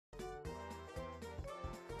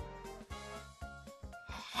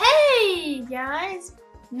Hey guys,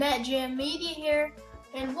 Matt Jam Media here,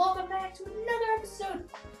 and welcome back to another episode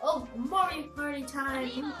of Mario Party Time.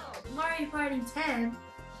 Amiibos. Mario Party 10.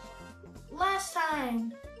 Last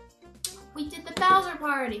time we did the Bowser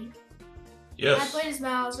Party. Yes. I played as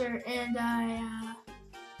Bowser, and I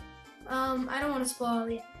don't want to spoil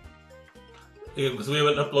it. Yeah, because we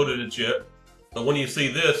haven't uploaded it yet. But when you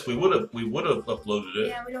see this, we would have uploaded it.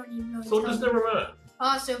 Yeah, we don't even know. So just never mind.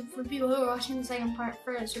 Also, for people who are watching the second part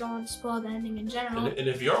first, we don't want to spoil the ending in general. And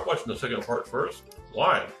if you are watching the second part first,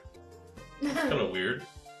 why? It's kind of weird.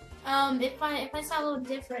 If I sound a little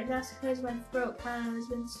different, that's because my throat kind of has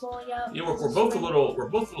been swelling up. Yeah, we're both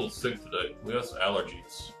a little sick today. We have some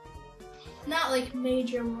allergies. Not like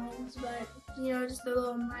major ones, but you know, just the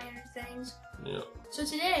little minor things. Yeah. So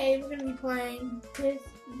today we're gonna be playing with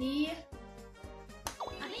the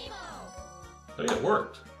Amiibos. I think it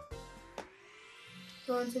worked.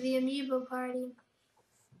 going to the Amiibo party.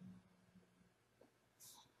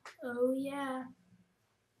 Oh yeah.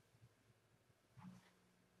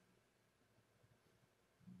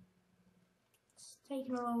 It's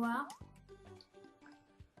taking a little while.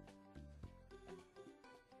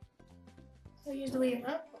 So here's the leader.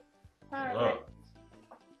 Oh. Alright. Oh.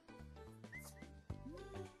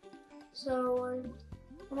 So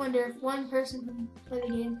I wonder if one person can play the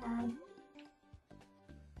gamepad.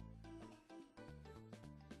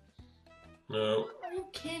 No. Are you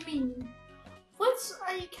kidding me?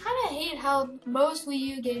 I kind of hate how most Wii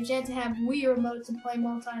U games you have to have Wii remotes to play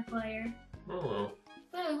multiplayer. Oh well.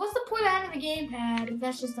 Really, what's the point of having a gamepad if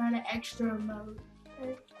that's just not an extra remote?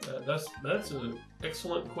 That's an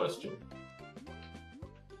excellent question.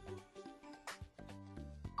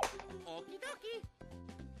 Okie dokie.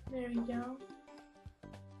 There we go.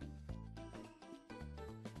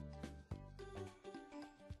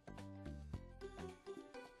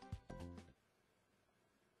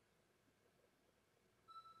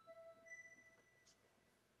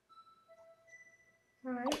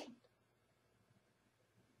 Alright.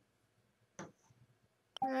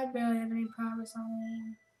 I barely have any progress on the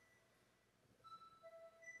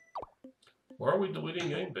game. Why are we deleting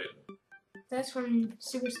game data? That's from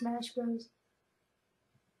Super Smash Bros.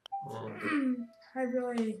 I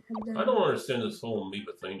really have done. I don't understand this whole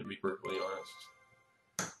Amiibo thing, to be perfectly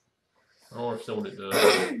honest. I don't understand what it does.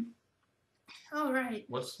 Alright.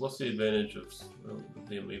 What's the advantage of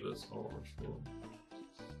the Amiibos? I don't understand.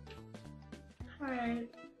 Alright.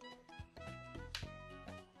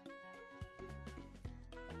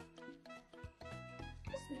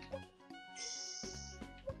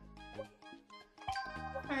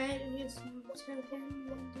 Alright, I guess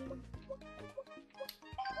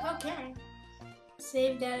okay.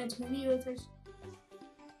 Save data to Amiibos.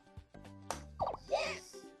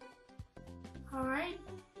 Yes. Alright.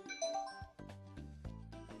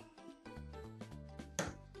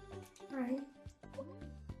 Alright.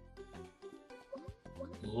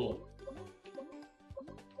 Cool.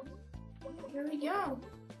 Here we go.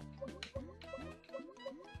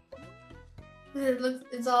 Look,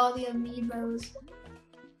 it's all the Amiibos.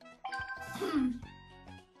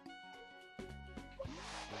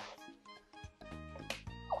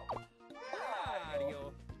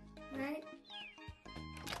 Mario. Right?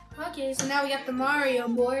 Okay, so now we got the Mario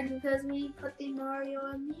board because we put the Mario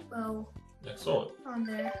Amiibo Excellent. on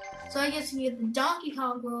there. So I guess you get the Donkey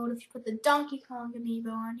Kong world if you put the Donkey Kong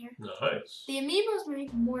Amiibo on here. Nice. The Amiibos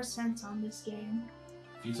make more sense on this game.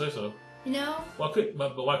 If you say so. You know? Why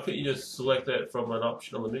couldn't you just select that from an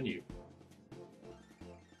option on the menu?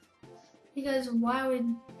 Because why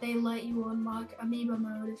would they let you unlock Amiibo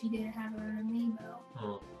mode if you didn't have an Amiibo?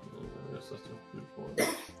 Oh, I guess that's a good point.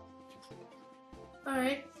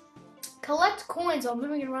 Alright. Collect coins while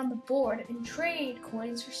moving around the board and trade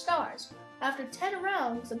coins for stars. After 10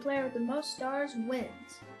 rounds, the player with the most stars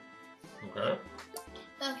wins. Okay.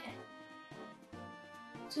 Okay.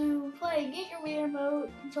 To play, get your Wii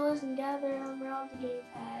remote, controllers, and gather around the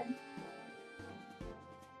gamepad.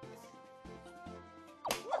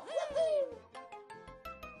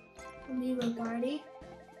 Amiibo party.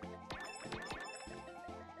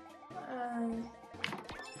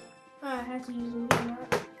 I had to use the Wii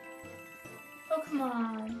remote. Oh, come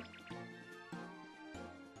on.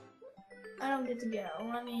 I don't get to go.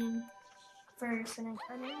 I mean, first, and I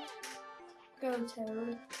kind of go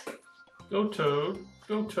Toad. Go Toad.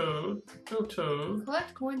 Go Toad. Go Toad.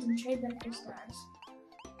 Collect coins and trade them for stars.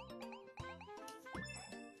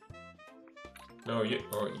 Now, are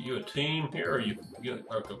you a team here, or you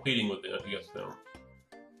are competing with them against them?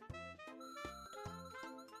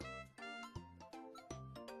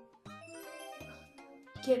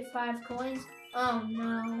 Get 5 coins. Oh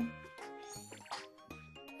no.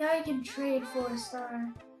 Now you can trade for a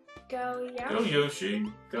star. Go, yeah. Go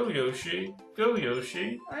Yoshi. Go Yoshi. Go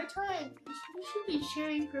Yoshi. I tried. You should be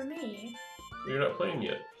cheering for me. You're not playing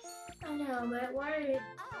yet. I know, but why?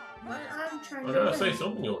 But I'm trying I to gotta win. say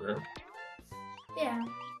something over there. Yeah.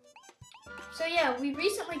 So yeah, we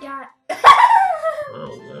recently got.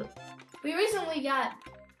 Oh, yeah. We recently got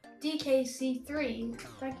DKC3,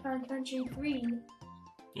 Frank Country 3.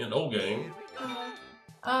 Yeah, an old game.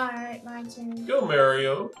 Alright, my turn. Go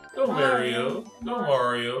Mario. Go Mario. Mario. Go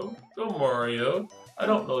Mario. Go Mario. I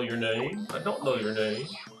don't know your name. I don't know your name.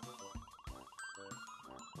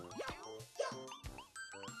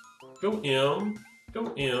 Go M.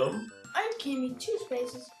 Go M. I gave me 2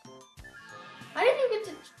 spaces. I didn't even get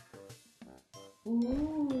to.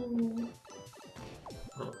 Ooh.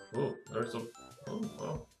 Oh, there's a. Oh,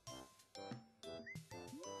 wow.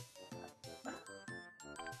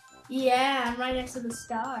 Yeah, I'm right next to the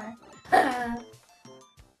star. Oh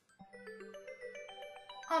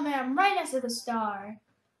man, I'm right next to the star.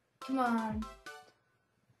 Come on.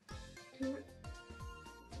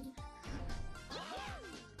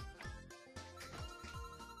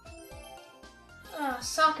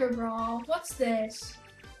 Soccer brawl. What's this?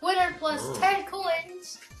 Winner plus 10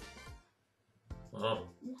 coins. Wow.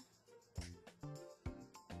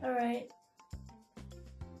 Alright.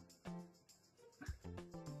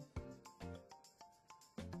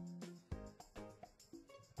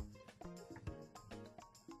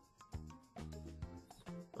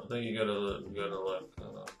 I think you gotta like. There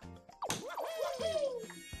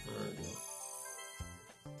you go.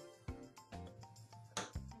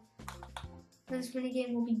 This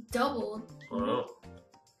minigame will be doubled. Wow.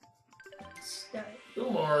 Start. Go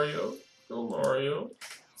Mario. Go Mario.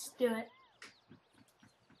 Let's do it.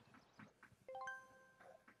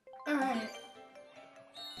 Alright.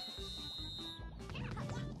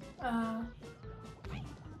 I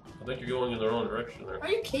think you're going in the wrong direction there. Are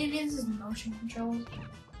you kidding me? This is motion controls.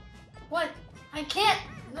 What? I can't.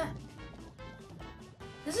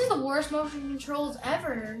 This is the worst motion controls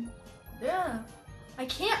ever. Yeah. I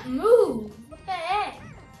can't move. What the heck?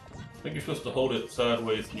 I think you're supposed to hold it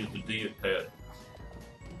sideways and use the D-pad.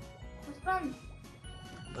 What's fun?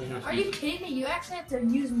 I think you're Are you kidding me? You actually have to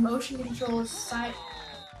use motion controls side.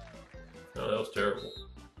 No, that was terrible.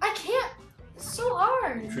 I can't. It's so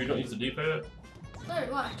hard. You sure you don't use the D-pad?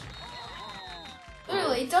 Look, watch.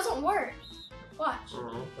 Literally, it doesn't work. Watch.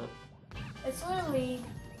 Okay. It's literally.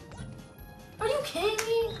 Are you kidding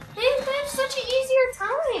me? They have such an easier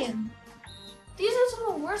time. These are some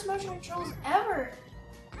of the worst motion controls ever.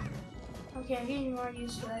 Okay, I'm getting more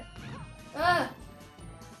used to it. Ugh.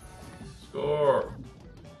 Score.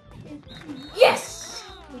 Yes!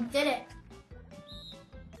 We did it.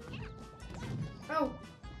 Oh.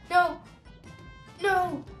 No.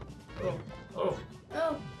 No. Oh. Oh.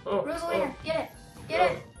 Oh. Oh. Rosalina, get it. Get Oh.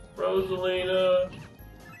 it. Rosalina.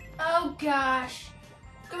 Oh gosh.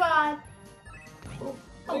 Come on. Oh.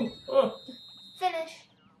 Oh. Oh. Finish.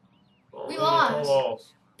 Oh, We man, lost. I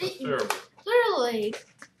lost. That's terrible. Literally.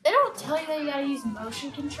 They don't tell you that you gotta use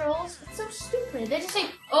motion controls. It's so stupid. They just say,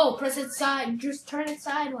 oh, press it side, just turn it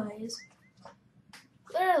sideways.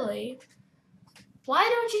 Literally. Why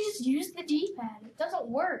don't you just use the D-pad? It doesn't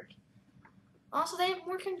work. Also, they have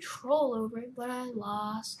more control over it, but I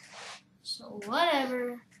lost. So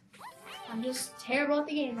whatever. I'm just terrible at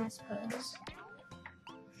the game, I suppose.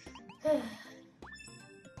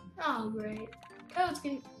 Oh, great. Code's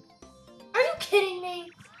getting... Are you kidding me?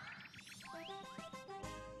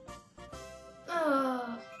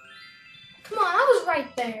 Come on, I was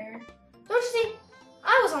right there. Don't you see?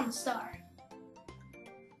 I was on the star.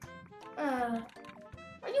 Are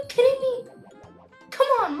you kidding me? Come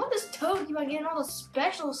on, what does Toad keep on getting all the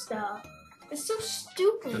special stuff? It's so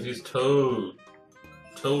stupid. Because he's Toad.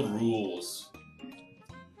 Toad rules.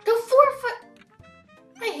 Go forfeit.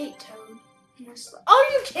 I hate Toad. Are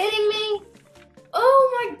you kidding me? Oh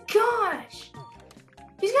my gosh.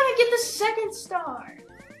 He's gonna get the second star.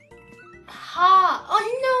 Ha! Oh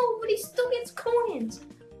no, but he still gets coins.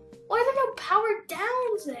 Why are there no power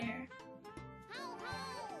downs there?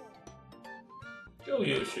 Go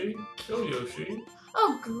Yoshi. Go Yoshi.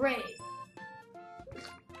 Oh great.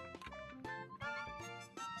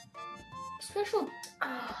 Special.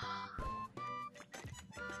 I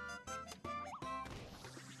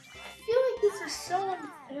feel like this is so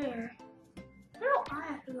unfair. Why don't I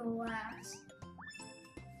have to go last?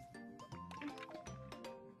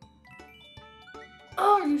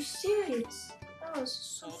 Oh, are you serious? That was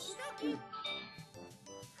so stupid.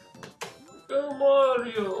 Go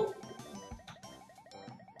Mario.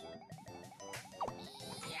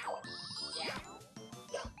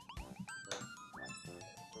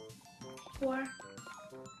 for?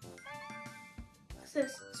 What's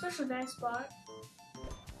this? Special dice spot.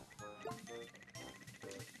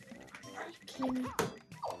 Are you kidding me?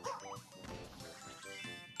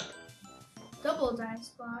 Double dice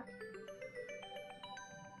spot.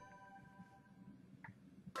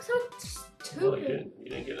 So Well, stupid. you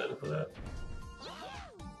didn't get nothing for that.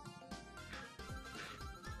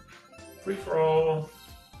 Free for all.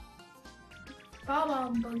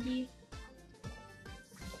 Bomb buggy.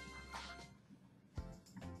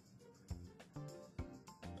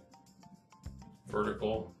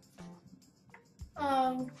 Vertical.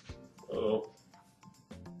 Um. Oh.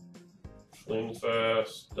 Swing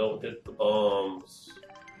fast. Don't hit the bombs.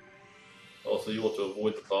 Also, you want to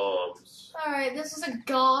avoid the bombs. All right, this is a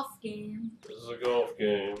golf game. This is a golf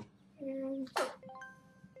game. And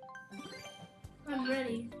I'm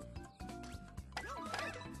ready.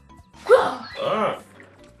 Ah!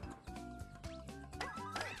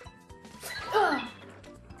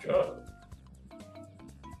 God.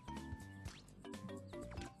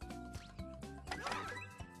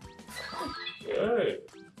 Hey.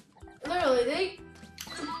 Literally, they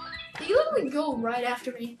literally go right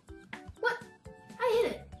after me. What? I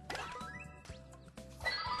hit it.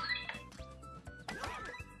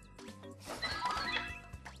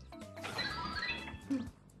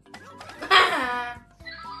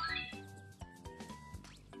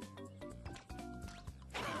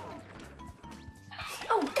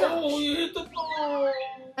 Oh gosh! Oh, you hit the ball.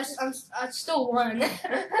 I still won.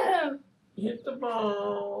 You hit the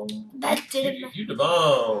ball. That didn't matter. You the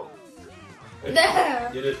ball.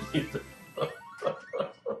 Get it? Hit the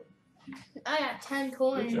I got 10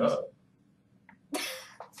 coins. Good job.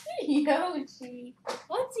 Yoshi,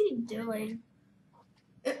 what's he doing?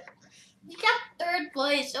 You got third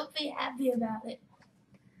place. Don't be happy about it.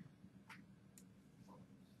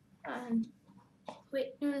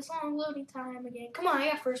 Wait, do this long loading time again. Come on,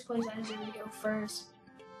 I got first place. I deserve to go first.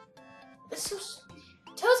 This is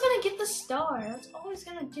Toad's gonna get the star. That's all he's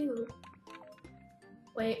gonna do.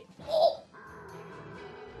 Wait. Oh.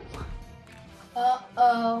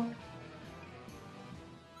 Uh-oh.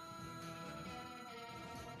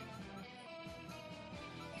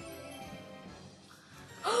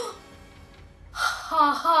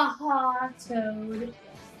 Ha ha ha, Toad.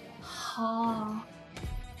 Ha.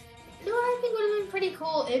 You know what I think would have been pretty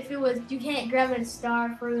cool if it was you can't grab a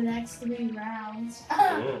star for the next 3 rounds.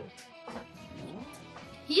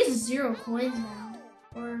 He has 0 coins now.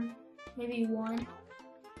 Or maybe 1.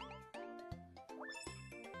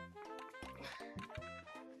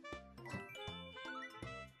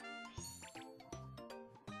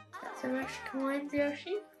 Got some extra coins,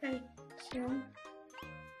 Yoshi. Pretty soon.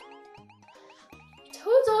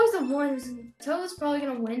 Toad's always the one who's... Toad's probably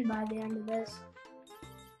gonna win by the end of this.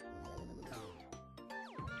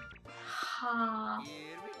 Ha.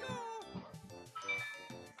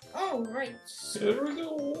 Oh, right. Here we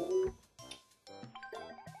go.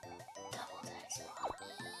 Double dice.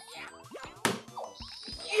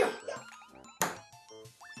 Yeah.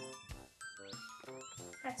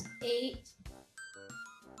 That's 8.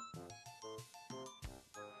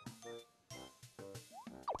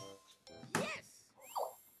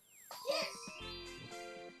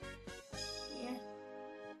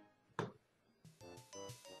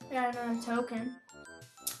 Got another token.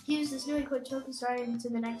 Use this newly equipped token starting into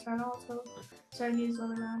the next round. Also, starting to use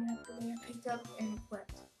one round after they are picked up and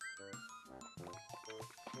equipped.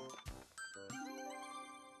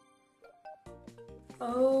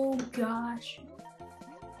 Oh gosh.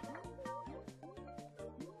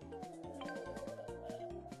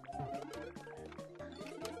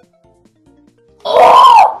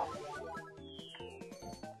 Oh!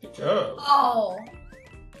 Good job. Oh!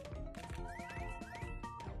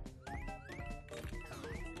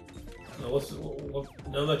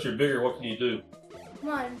 Now that you're bigger, what can you do? Come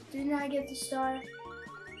on, didn't I get the star?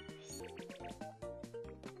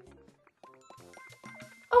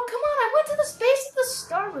 Oh, come on, I went to the space that the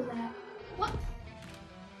star was at. What?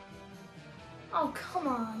 Oh, come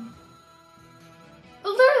on.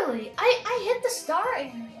 But literally, I hit the star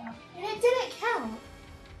area, and it didn't count.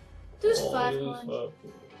 Lose 5 points.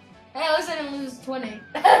 Hey, at least I didn't lose 20.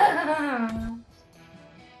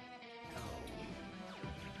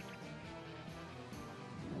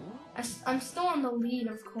 I'm still in the lead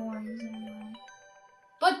of coins anyway.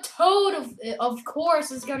 But Toad, of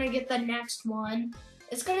course, is gonna get the next one.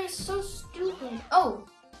 It's gonna be so stupid. Oh.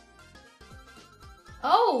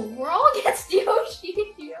 Oh, we're all against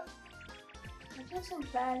Yoshi here. I feel so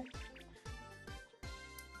bad.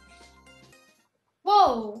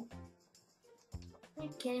 Whoa. Are you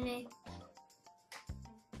kidding me?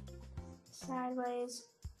 Sideways.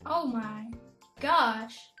 Oh my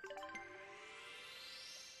gosh.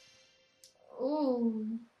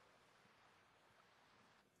 Ooh.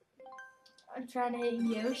 I'm trying to hit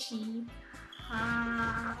Yoshi.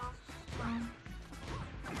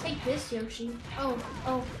 Take this, Yoshi.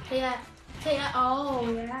 Oh, take that. Take that.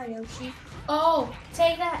 Oh, yeah, Yoshi. Oh,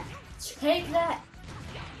 take that. Take that.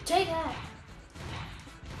 Take that.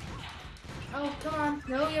 Oh, come on.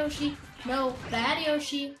 No, Yoshi. No, bad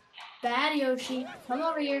Yoshi. Bad Yoshi. Come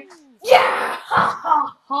over here. Yeah! Ha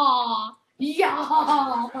ha ha! Yeah!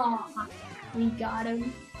 Ha, ha, ha. We got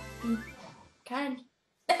him. He kind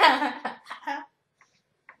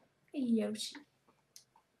Yoshi.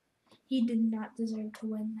 He did not deserve to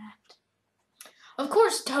win that. Of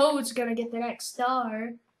course, Toad's gonna get the next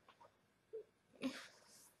star.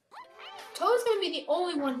 Toad's gonna be the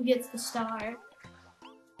only one who gets the star.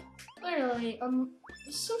 Literally,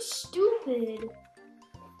 it's so stupid.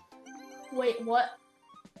 Wait, what?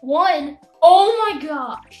 One? Oh my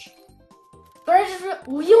gosh! But I just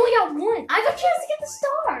we only got one. I got a chance to get the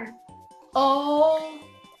star. Oh.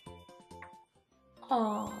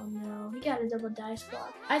 Oh no, he got a double dice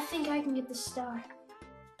block. I think I can get the star.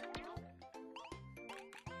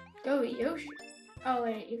 Go Yoshi. Oh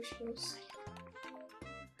wait, Yoshi goes.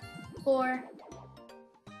 4.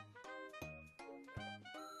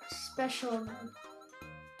 Special event.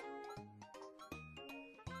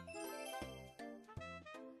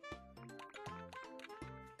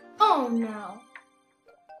 Oh no.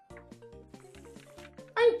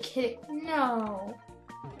 Are you kidding? No.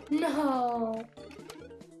 No.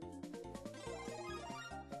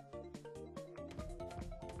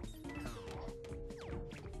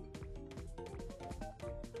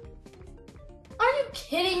 Are you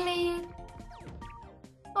kidding me?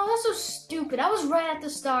 Oh, that's so stupid. I was right at the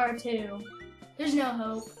star too. There's no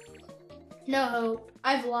hope. No hope.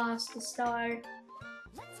 I've lost the star.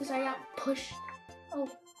 Because I got pushed. Oh.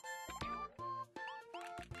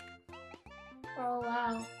 Oh,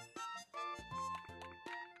 wow.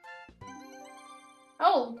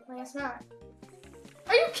 Oh, I guess not.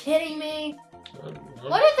 Are you kidding me?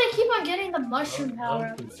 Why did they keep on getting the mushroom power?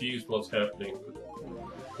 I'm confused what's happening.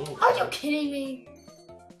 Oh. Are you kidding me?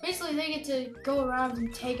 Basically, they get to go around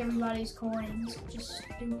and take everybody's coins. Just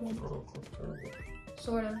stupid. Oh, that's terrible.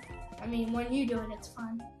 Sort of. I mean, when you do it, it's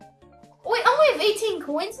fun. Wait, I only have 18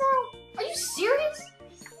 coins now? Are you serious?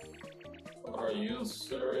 Are you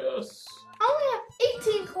serious? I only have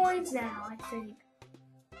 18 coins now, I think.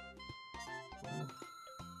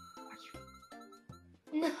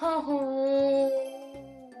 No.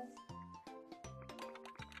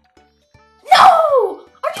 No!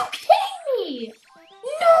 Are you kidding me?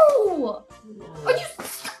 No! Are you?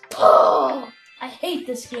 Oh! I hate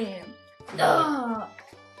this game. Ugh.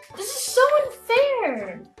 This is so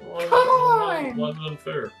unfair. Come on. Why is it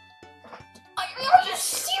unfair? Are you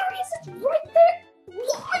serious? It's right there.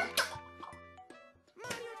 What?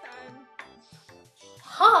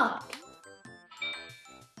 Huh.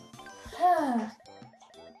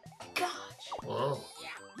 Gosh. Wow.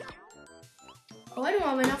 Oh, I don't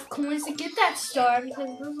have enough coins to get that star because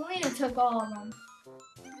Rosalina took all of them.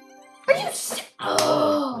 Are you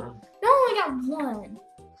oh, now I only got one.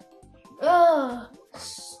 Ugh,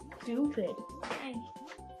 stupid. Dang.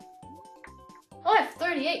 Oh, I have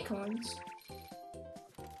 38 coins.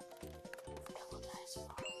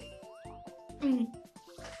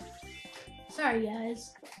 Sorry,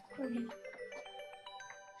 guys. Okay.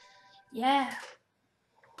 Yeah.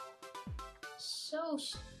 So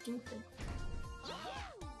stupid.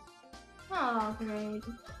 Oh, great.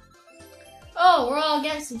 Oh, we're all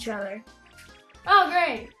against each other. Oh,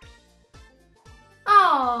 great.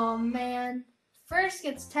 Oh, man. First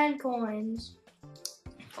gets 10 coins.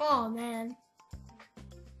 Oh, man.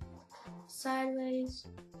 Sideways.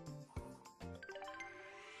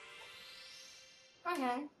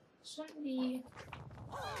 Okay. Shouldn't be...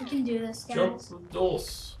 We can do this, guys. Jump the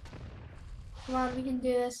dose. Come on, we can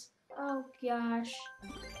do this. Oh, gosh.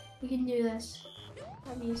 We can do this.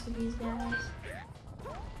 I'm used to these guys.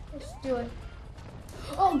 Let's do it.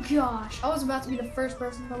 Oh, gosh. I was about to be the first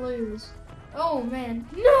person to lose. Oh, man.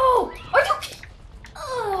 No! Are you kidding?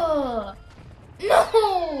 Ugh!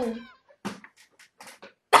 No!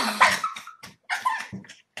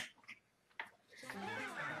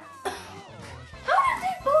 How did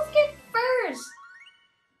they both get first?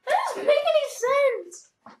 That doesn't make any sense.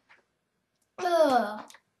 Ugh.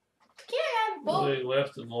 Can't have both. They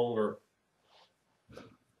lasted longer.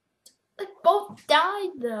 They both died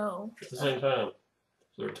though. At the same time.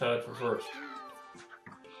 So they're tied for first.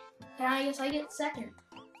 And I guess I get second.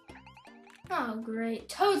 Oh, great.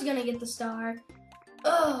 Toad's gonna get the star.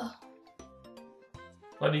 Ugh.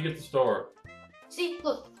 How do you get the star? See,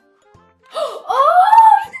 look.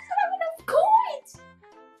 Oh, he doesn't have enough coins.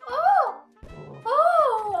 Oh,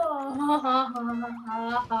 oh.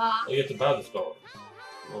 You have to buy the star.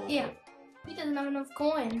 Oh, Yeah, he doesn't have enough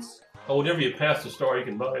coins. Oh, whenever you pass the star, you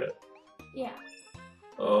can buy it. Yeah.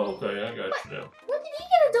 Oh, okay, I got you now. When did he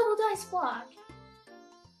get a double dice block?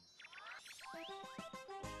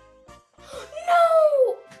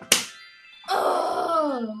 No!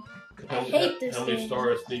 Oh, I hate this How many game.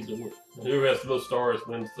 stars need to win? Whoever has the most stars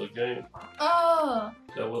wins the game. Oh,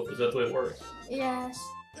 Is that the way it works? yes.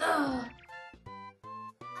 Oh,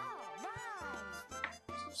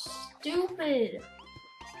 so stupid.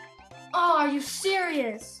 Oh, are you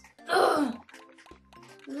serious? Ugh.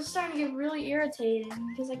 This is starting to get really irritating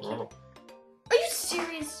because I can't. Oh. Are you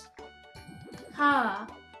serious? Ha.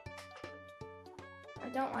 I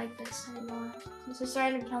don't like this anymore. This is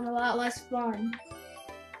starting to become a lot less fun.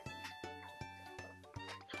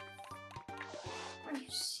 Are you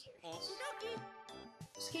serious?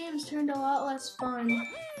 This game's turned a lot less fun. Wait,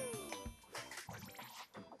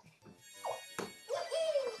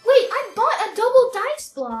 I bought a double dice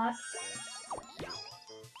block.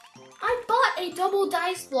 I bought a double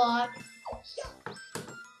dice block.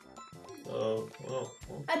 Oh.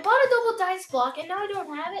 I bought a double dice block and now I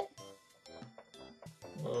don't have it.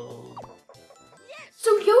 Oh.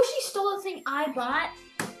 So Yoshi stole the thing I bought?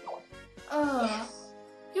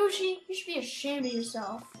 Yoshi, you should be ashamed of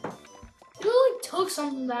yourself. You literally took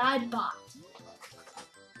something that I bought.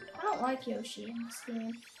 I don't like Yoshi in this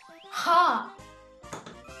game. Ha!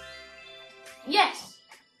 Yes!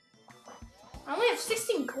 I only have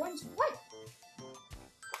 16 coins. What?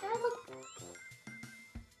 Can I look?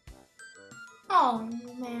 Oh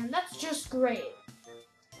man, that's just great.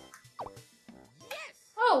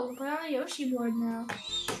 Oh, we're on the Yoshi board now.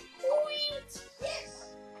 Sweet!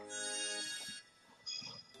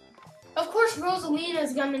 Of course,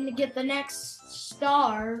 Rosalina's going to get the next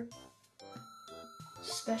star.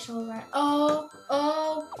 Special event. Oh,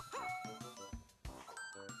 oh.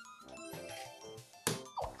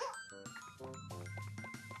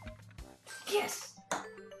 Yes!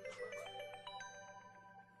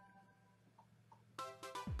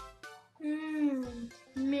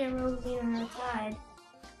 Me and Rosalina are tied.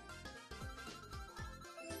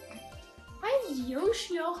 Why is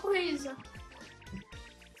Yoshi always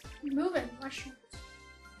moving mushrooms?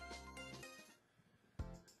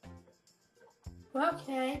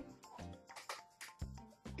 Okay.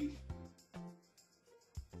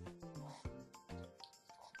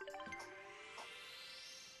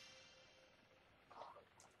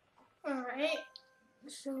 Alright.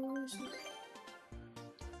 So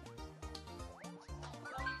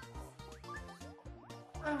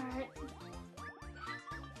alright.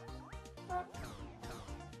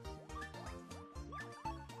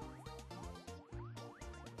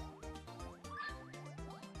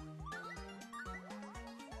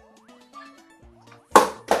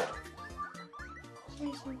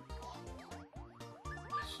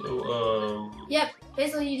 So, Yep,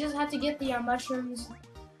 basically you just have to get the mushrooms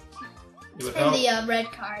you would and help. the red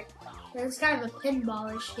card. It's kind of a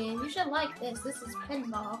pinballish game. You should like this. This is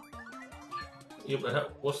pinball. Yeah,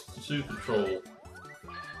 but what's the two control?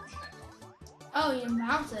 Oh, you can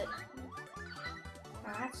bounce it.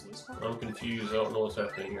 Oh, that's useful. I'm confused. I don't know what's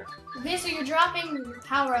happening here. Basically, you're dropping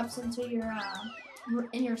power-ups into your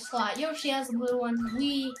in your slot. Yoshi has the blue one.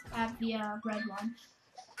 We have the red one,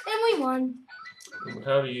 and we won. But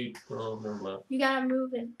how do you? Oh, never mind. You gotta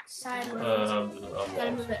move it sideways. I'm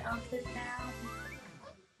Gotta move lost. it up and down.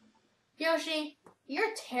 Yoshi,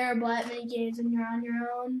 you're terrible at mini games when you're on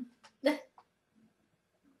your own.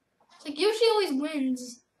 It's like Yoshi always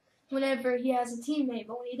wins whenever he has a teammate,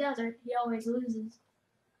 but when he doesn't, he always loses.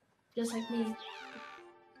 Just like me.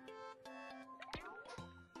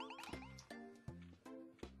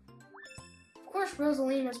 Of course,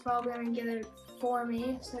 Rosalina's probably gonna get it for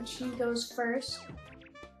me since she goes first.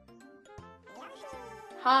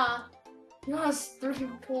 Ha! You lost 3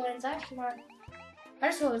 coins. I just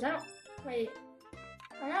realized I don't. Wait.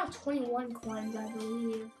 I now have 21 coins, I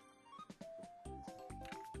believe.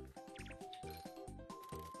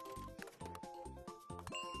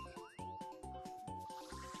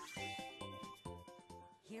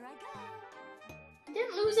 Here I go. I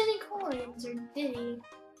didn't lose any coins, or did he?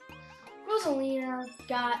 Rosalina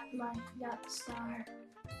got the star.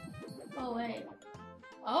 Oh wait.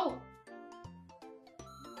 Oh.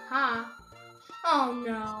 Huh. Oh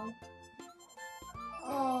no.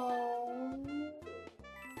 Oh.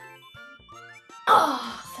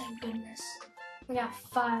 Oh, thank goodness. I got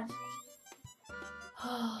 5.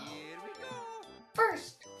 Oh. Here we go.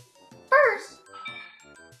 First.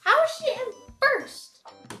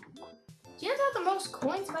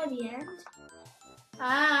 by the end?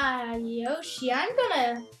 Ah, Yoshi, I'm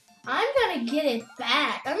gonna get it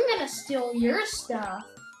back. I'm gonna steal your stuff.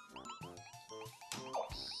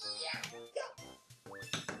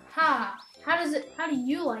 Ha! How do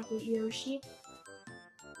you like it, Yoshi?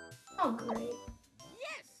 Oh, great.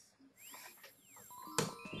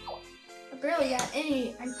 I barely got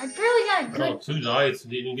any. I barely got a good. Oh, 2 nights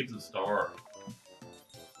and didn't even get to the star.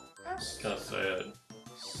 That's Kind of sad.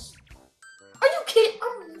 Are you kidding?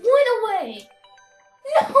 I'm 1 away.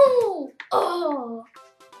 No! Oh,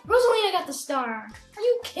 Rosalina got the star. Are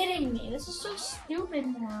you kidding me? This is so stupid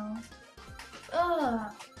now.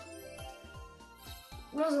 Ugh.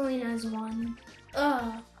 Rosalina has won.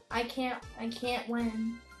 Ugh. I can't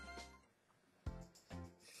win.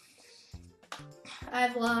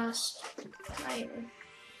 I've lost.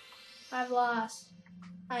 I've lost.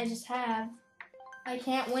 I just have. I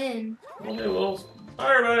can't win. Okay, well,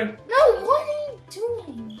 hi everybody. No, what are you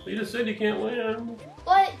doing? You just said you can't win.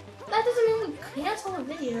 But that doesn't mean we cancel the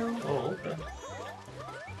video. Oh, okay.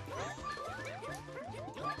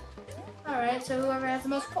 Alright, so whoever has the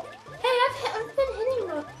most points. Hey, I've been hitting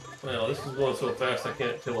the. Well, this is going so fast I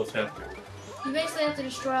can't tell what's happening. You basically have to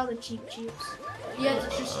destroy all the cheap cheats. You have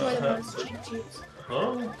to destroy the most cheap cheats.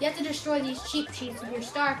 Huh? You have to destroy these cheap cheats with your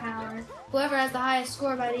star power. Whoever has the highest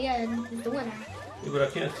score by the end is the winner. Yeah, but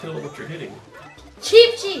I can't tell what you're hitting.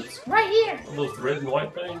 Cheap cheats, right here. All those red and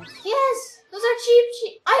white things? Yes, those are cheap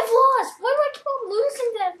cheats. I've lost. Why do I keep on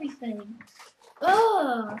losing to everything?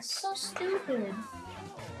 Ugh, so stupid.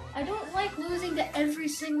 I don't like losing to every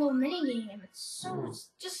single minigame. It's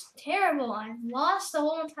just terrible. I've lost the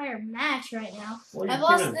whole entire match right now. Well, I've you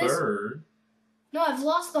lost came in this. third. No, I've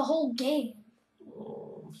lost the whole game.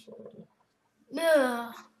 Oh, I'm sorry.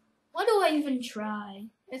 Ugh. Why do I even try?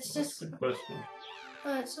 It's That's just. a good question.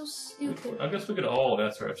 It's so stupid. I guess we could all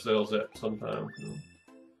ask ourselves that sometime. You know.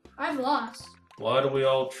 I've lost. Why do we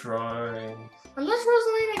all try? Unless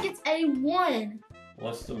Rosalina gets a 1.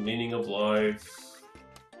 What's the meaning of life?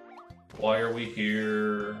 Why are we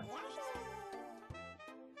here?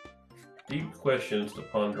 Deep questions to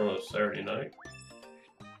ponder on a Saturday night.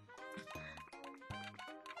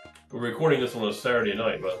 We're recording this on a Saturday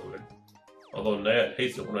night, by the way. Although Nat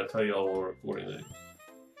hates it when I tell y'all we're recording it.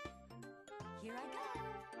 Here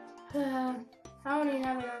I go. I don't even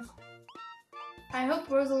have enough. I hope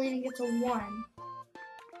Rosalina gets a 1.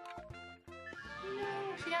 No,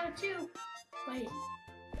 she got a 2. Wait.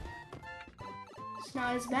 It's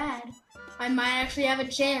not as bad. I might actually have a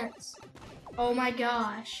chance. Oh my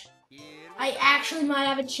gosh. I actually might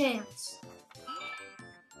have a chance.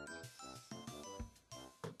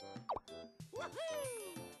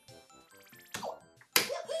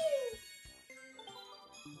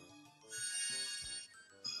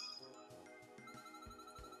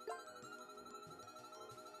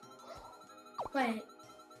 Wait.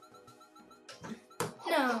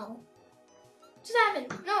 No. Just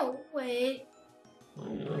happened. No, wait.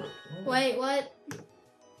 Wait, what?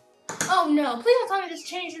 Oh no, please don't tell me this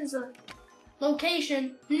changes the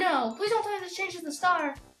location. No, please don't tell me this changes the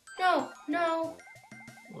star. No, no.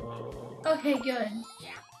 Okay, good.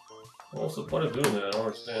 What's the point of doing that? I don't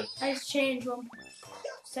understand. I just changed one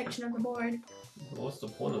section of the board. What's the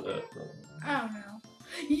point of that? I don't know.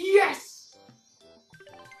 Yes!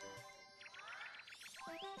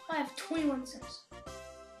 I have 21 cents.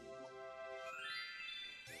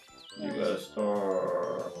 You got a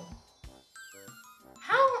star.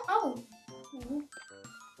 How? Oh.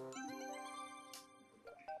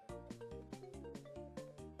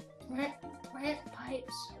 Rent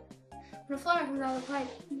pipes. When a flower comes out of the pipe,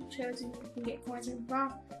 it shows you can get coins in the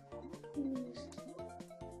wrong.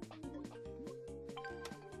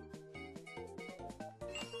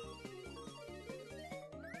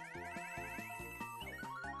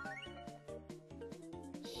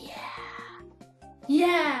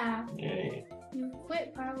 Yeah! Yay. You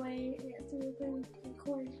quit partway through the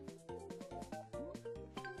coins.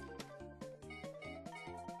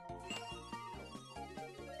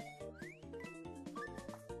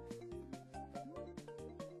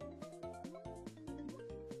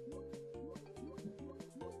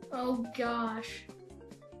 Oh gosh.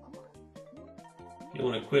 You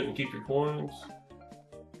want to quit and keep your coins?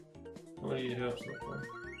 What do you have so far?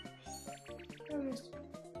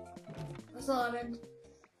 That's 11.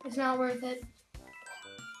 It's not worth it.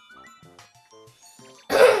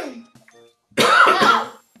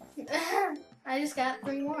 Oh. I just got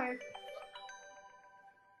 3 more.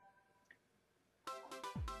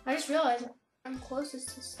 I just realized I'm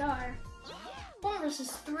closest to star. 1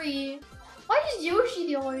 versus 3. Why is Yoshi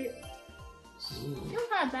the only? It's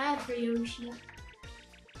not bad for Yoshi.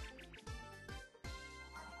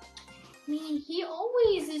 I mean, he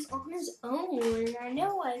always is on his own. I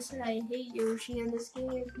know I said I hate Yoshi in this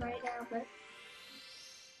game right now, but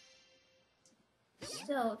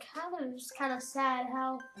still, kind of sad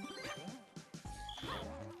how.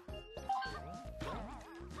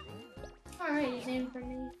 Alright, he's aiming for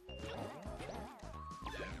me.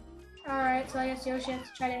 Alright, so I guess Yoshi has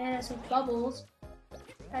to try to hit us with bubbles.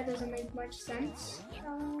 That doesn't make much sense.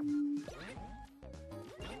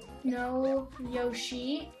 No,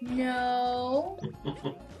 Yoshi. No.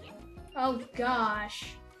 Oh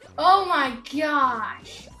gosh. Oh my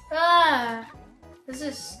gosh. This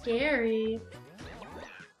is scary.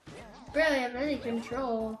 Barely have any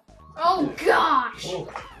control. Oh gosh.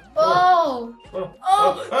 Oh.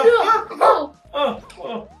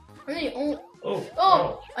 No. Really?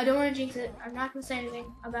 Oh. I don't want to jinx it. I'm not gonna say anything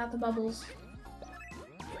about the bubbles.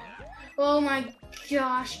 Oh my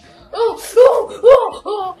gosh.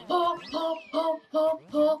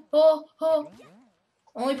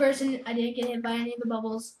 Only person I didn't get hit by any of the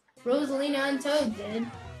bubbles. Rosalina and Toad did.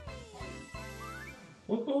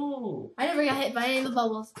 Woohoo! I never got hit by any of the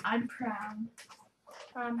bubbles. I'm proud.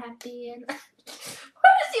 I'm happy. And what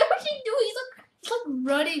is Yoshi doing? He's like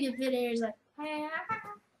running in midair. He's like, I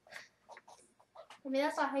mean,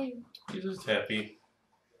 that's not how you. He's just happy.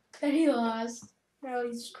 And he lost. No,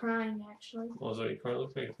 he's crying actually. Well, so he can't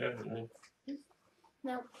look like he's happy, right?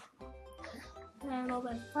 Nope. And all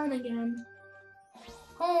that fun again.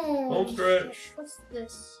 Home stretch. What's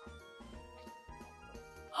this?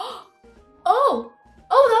 Oh! Oh,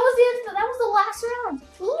 that was the end. That was the last round.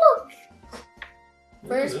 Look!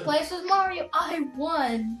 First place was Mario. I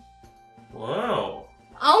won. Wow.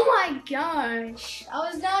 Oh my gosh. I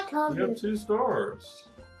was not You confident. have 2 stars.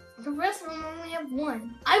 The rest of them only have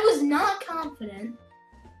 1. I was not confident.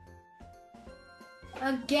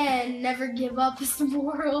 Again, never give up is the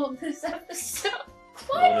moral of this episode.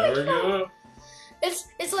 Why do I Never give up. It's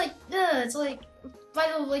like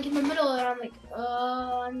like in the middle and I'm like,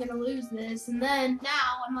 I'm gonna lose this, and then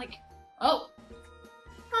now I'm like, oh,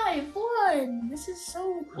 I won. This is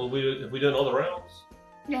so. Well, have we done all the rounds?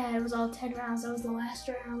 Yeah, it was all 10 rounds. That was the last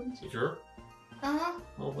round. You sure? Uh-huh.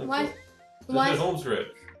 I don't think Why? so. Why? This is home stretch.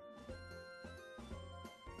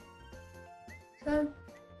 So,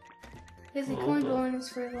 is the coin bonus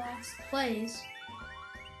for last place?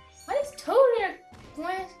 Why is Toad get a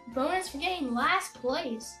bonus for getting last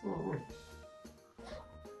place? Oh.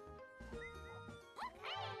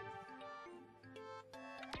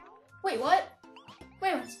 Wait, what?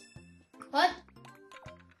 Wait, what?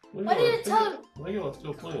 Why did it tell him? I think I was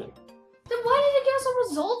still playing. Then why did it give us a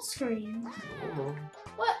results screen? I don't know.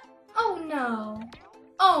 What? Oh no.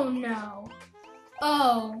 Oh no.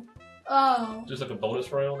 Oh. Oh. Just like a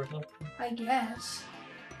bonus round or something? I guess.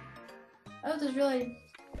 I hope this really.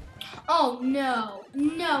 Oh no.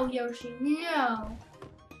 No, Yoshi. No.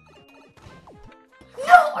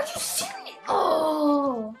 No, are you serious?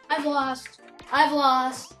 Oh. I've lost. I've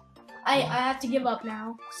lost. I have to give up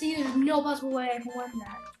now. See, there's no possible way I can win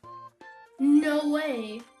that. No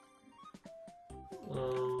way.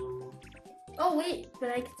 Oh wait, but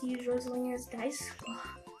I get to use Rosalina's dice.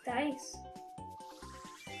 Dice.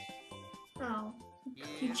 Oh,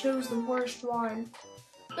 he chose the worst one.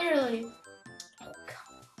 Literally. Oh,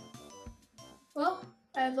 come on. Well,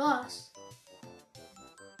 I've lost.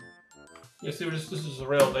 Yeah, see, this is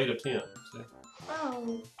around 8 of 10. See?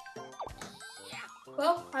 Oh.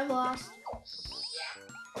 Well, I've lost.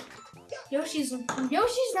 Yoshi's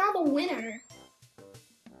now the winner.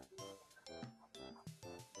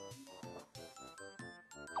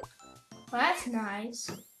 Well, that's nice.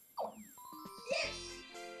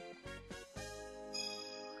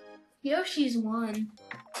 Yoshi's won.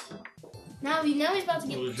 Now he's about to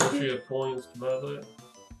get. Does Yoshi have coins to buy that?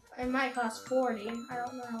 It might cost 40. I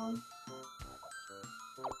don't know.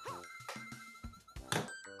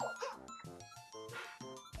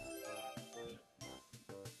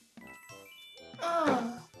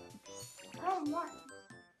 Oh, I don't want.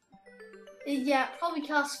 Yeah, it probably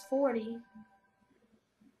costs 40.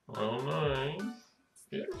 Round 9.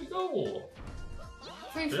 Here we go.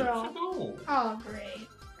 Free Here for all. we go. Oh, great.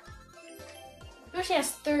 Yoshi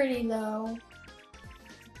has 30 though.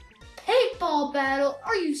 Paintball battle?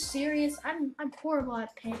 Are you serious? I'm horrible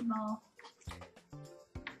at paintball.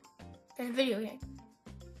 In a video game.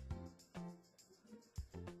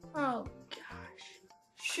 Oh gosh.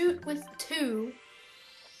 Shoot with 2.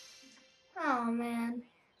 Oh man.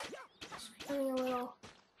 It's becoming a little.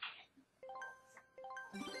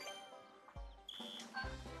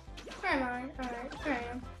 Where am I? Alright, there I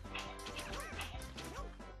am.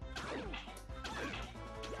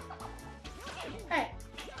 Hey.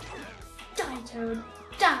 Die, Toad.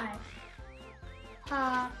 Die.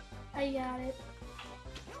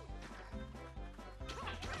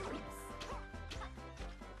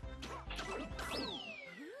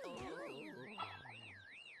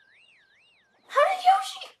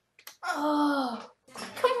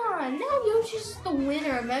 Yoshi's just the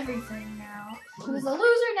winner of everything now. He was a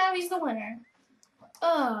loser, now he's the winner.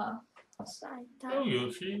 Go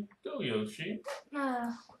Yoshi. Go Yoshi.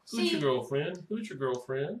 See, Who's your girlfriend? Who's your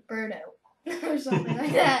girlfriend? Birdo. Or something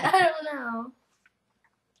like that. I don't know.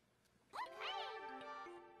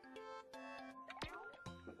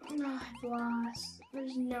 I've lost.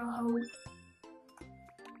 There's no hope.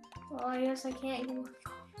 Well, I guess I can't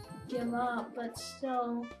give up, but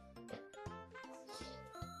still.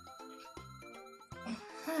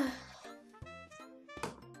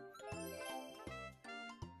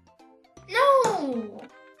 No!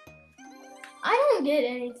 I don't get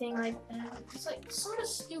anything like that. It's like sort of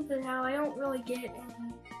stupid how I don't really get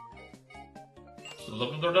any. So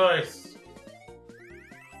look at their dice.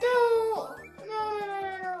 No!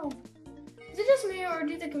 No. Is it just me or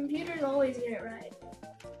do the computers always get it right?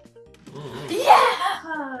 Mm-hmm.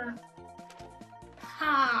 Yeah!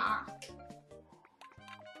 Ha!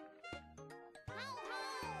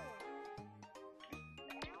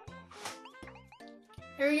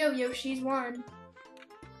 Here we go, Yoshi's won.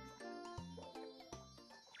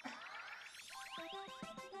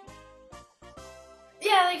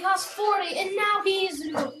 Yeah, they cost 40, and now he's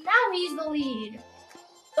the lead.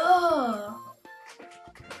 Ugh.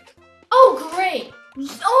 Oh great!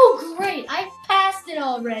 Oh great! I passed it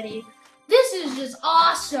already. This is just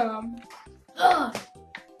awesome. Ugh.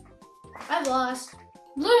 I've lost.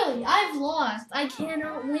 Literally, I've lost. I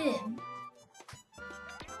cannot win.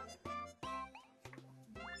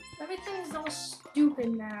 Everything's all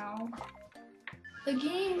stupid now. The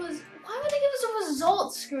game was. Why would they give us a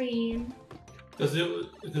results screen? Because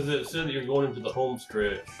it said that you're going into the home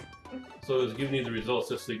stretch, so it's giving you the results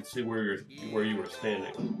just so you can see where you were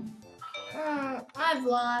standing. I've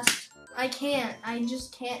lost. I can't. I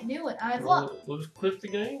just can't do it. I've lost. We'll just quit the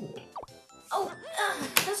game. Oh,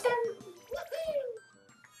 that's gonna.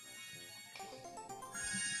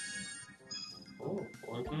 Oh,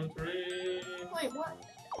 1, 2, 3. Wait, what?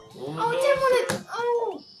 One, Oh, I two, didn't want three. to.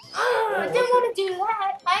 I didn't want to do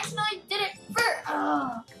that. I accidentally did it first.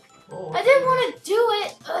 Oh, I didn't want to do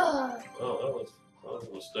it. Oh, that was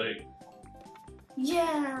a mistake.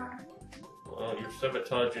 Yeah. Well, you're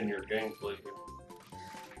sabotaging your gameplay.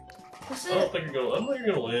 This I don't is, think you're gonna. I don't think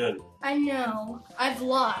you're gonna win. I know. I've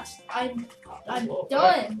lost. I'm Well,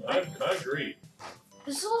 done. I agree.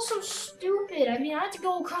 This is all so stupid. I mean, I had to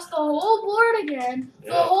go across the whole board again. Yeah.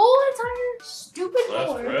 The whole entire stupid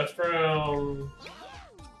board. Last round.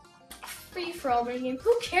 Free-for-all game.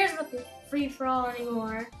 Who cares about the free-for-all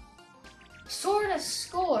anymore? Sort of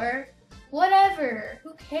score. Whatever.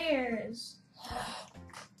 Who cares?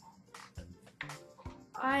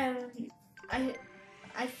 I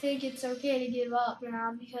think it's okay to give up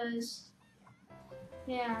now because,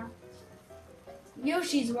 yeah,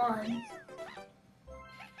 Yoshi's won.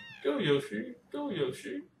 Go Yoshi. Go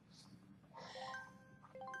Yoshi.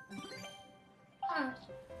 Huh.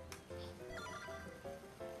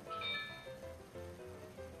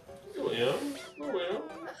 Go in. Go in.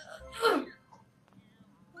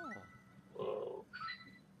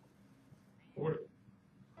 What?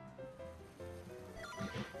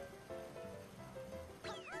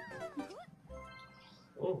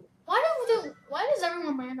 Oh. Why does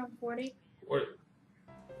everyone land on 40? What?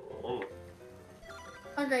 Oh.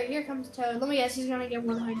 Okay, here comes Toad. Let me guess, he's gonna get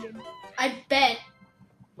 100. I bet.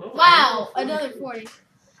 Oh, Wow, 40. another 40.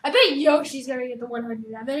 I bet Yoshi's gonna get the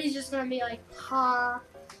 100. I bet he's just gonna be like, ha.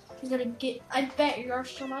 He's gonna get. I bet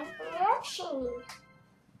Yoshi. Yoshi.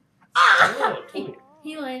 Ah! Oh, 20.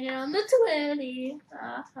 He landed on the 20.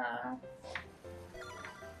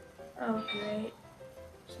 Oh, great.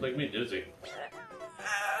 Just make me dizzy.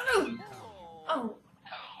 Oh.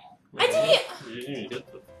 I didn't. You didn't even get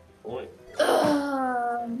the point.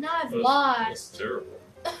 Now I've lost. That's terrible.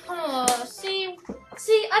 See,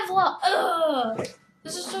 I've lost.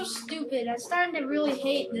 This is so stupid. I'm starting to really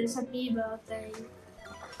hate this Amiibo thing.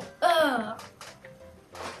 Why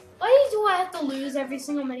do I have to lose every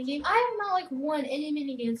single minigame? I have not like won any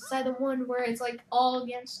minigames aside the one where it's like all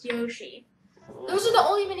against Yoshi. Those are the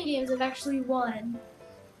only minigames I've actually won.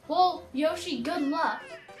 Well, Yoshi, good luck.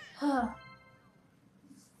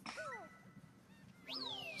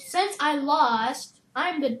 Since I lost,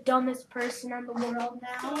 I'm the dumbest person in the world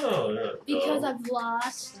now. Oh, yeah. Because dumb. I've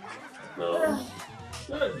lost. No.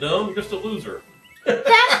 Not dumb, just a loser. That's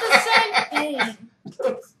the same thing.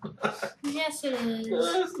 Yes, it is. No,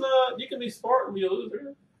 it's not. You can be smart and be a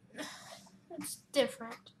loser. It's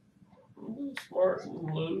different. Be smart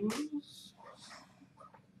and lose.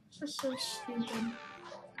 It's just so stupid.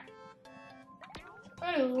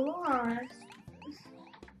 I lost.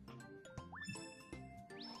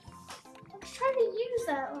 I was trying to use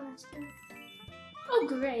that last time. Oh,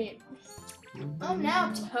 great. Oh,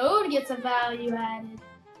 now Toad gets a value added.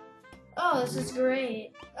 Oh, this is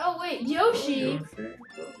great. Oh, wait, Yoshi. Yoshi.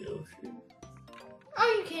 Are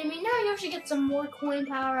you kidding me? Now Yoshi gets some more coin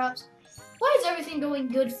power-ups. Why is everything going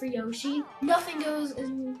good for Yoshi? Nothing goes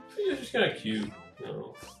in... He's just kind of cute.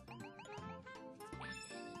 No.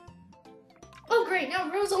 Oh, great. Now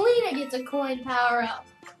Rosalina gets a coin power-up.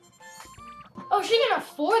 Oh, she can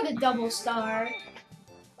afford the double star.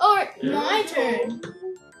 Oh, my turn.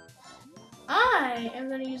 I am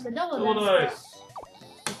going to use the double dice.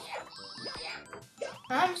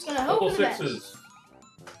 I'm just going to hope for the best.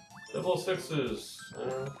 Double sixes.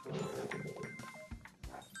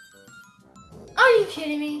 Are you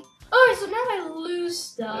kidding me? Alright, so now I lose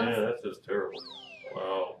stuff. Man, that's just terrible.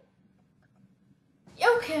 Wow.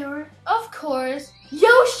 Okay, of course.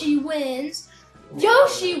 Yoshi wins.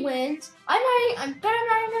 Yoshi wins. I'm better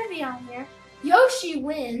not even gonna be on here. Yoshi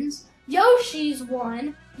wins. Yoshi's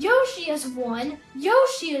won. Yoshi has won.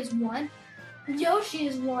 Yoshi has won. Yoshi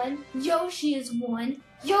has won. Yoshi has won.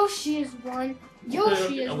 Yoshi has won.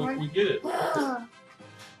 Yoshi has won. We get it. Mario,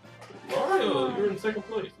 you're in second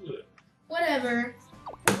place. Look at it. Whatever.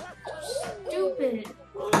 Stupid.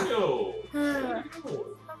 Mario. Not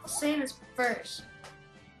the same as first.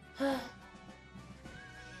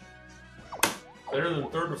 Better than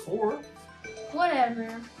third or fourth.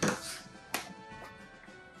 Whatever.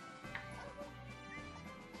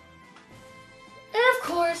 And of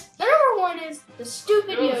course, the number one is the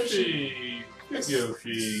stupid Yoshi.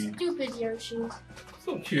 Yoshi. Stupid Yoshi.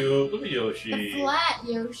 So cute. Look at Yoshi. The flat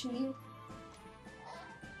Yoshi.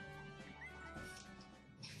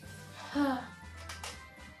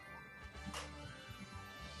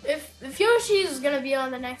 If Yoshi is gonna be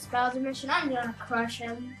on the next Bowser mission, I'm gonna crush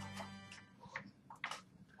him.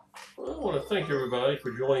 Well, I want to thank everybody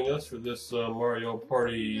for joining us for this Mario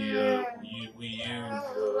Party Wii U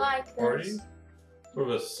party. Sort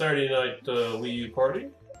of a Saturday night Wii U party.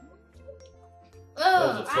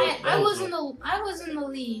 Oh, I was in the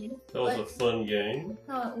lead. That was a fun game.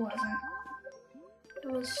 No, it wasn't.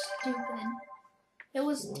 It was stupid. It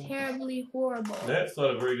was terribly horrible. Matt's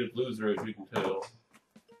not a very good loser, as you can tell.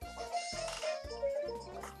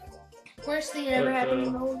 Worst thing that ever happened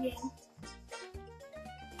in the whole game.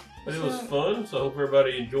 But it was fun, so I hope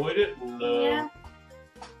everybody enjoyed it. And, yeah.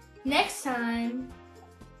 Next time,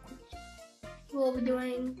 we'll be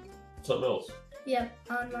doing something else. Yep,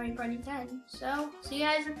 on Mario Party 10. So, see you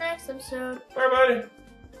guys in the next episode. Bye, everybody.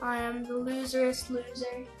 I am the loserest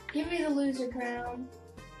loser. Give me the loser crown.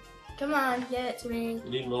 Come on, get it to me.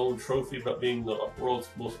 You need an old trophy about being the world's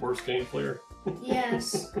most worst game player?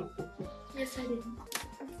 Yes. Yes, I do.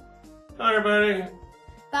 Bye, everybody.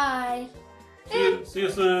 Bye. See you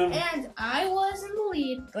soon. And I was in the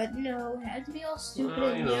lead, but no, it had to be all stupid.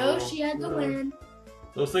 And Yoshi had to win.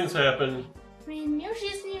 Those things happen. I mean, Yoshi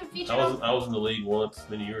isn't even featured. I was in the league once,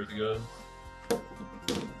 many years ago.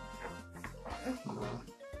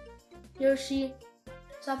 Yoshi,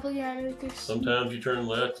 stop looking at me with your... Sometimes you turn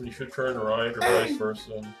left and you should turn right, or vice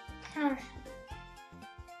versa.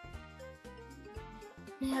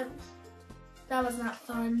 Yep, that was not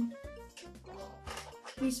fun.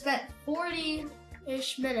 We spent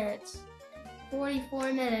 40-ish minutes,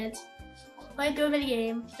 44 minutes, playing through a mini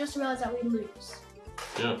game, just to realize that we lose.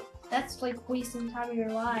 Yeah. That's like wasting time of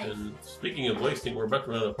your life. And speaking of wasting, we're about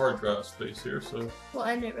to run out of hard drive space here, so... We'll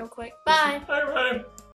end it real quick. Bye! Bye, everybody!